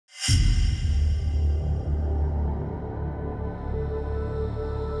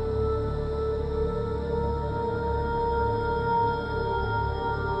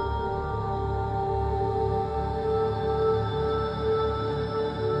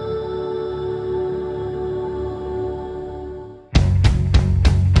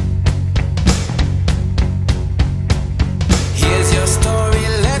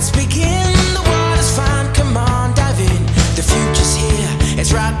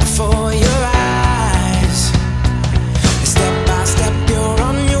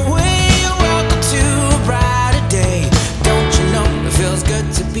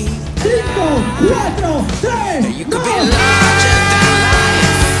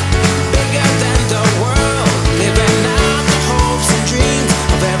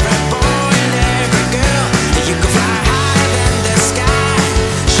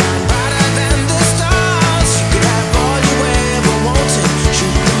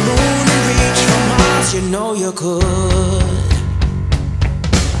know you could.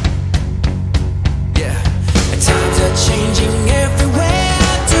 Yeah. Times are changing everywhere.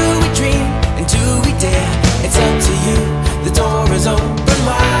 Do we dream and do we dare? It's up to you. The door is open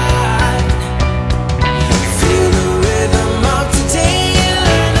wide. Feel the rhythm of today.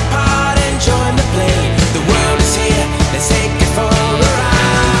 Learn the part and join the play. The world is here. Let's take it for a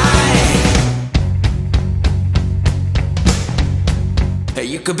ride. Hey,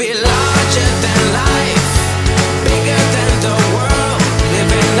 you could be larger than life, bigger than the world,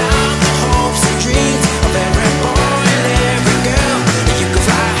 living out the hopes and dreams of every boy and every girl. You could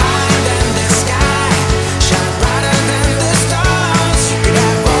fly higher than the sky, shine brighter than the stars. You could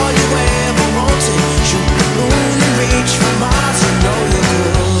have all you ever wanted, shoot the moon and reach for Mars. You know you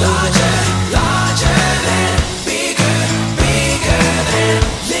could. Larger, larger than, bigger, bigger than,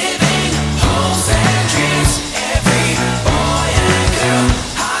 living hopes and dreams. Every boy and girl,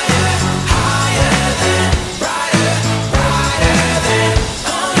 higher, higher than, brighter, brighter than,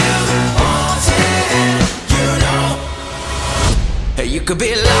 all you wanted. You know, hey, you could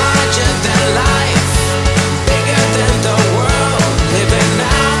be larger than life.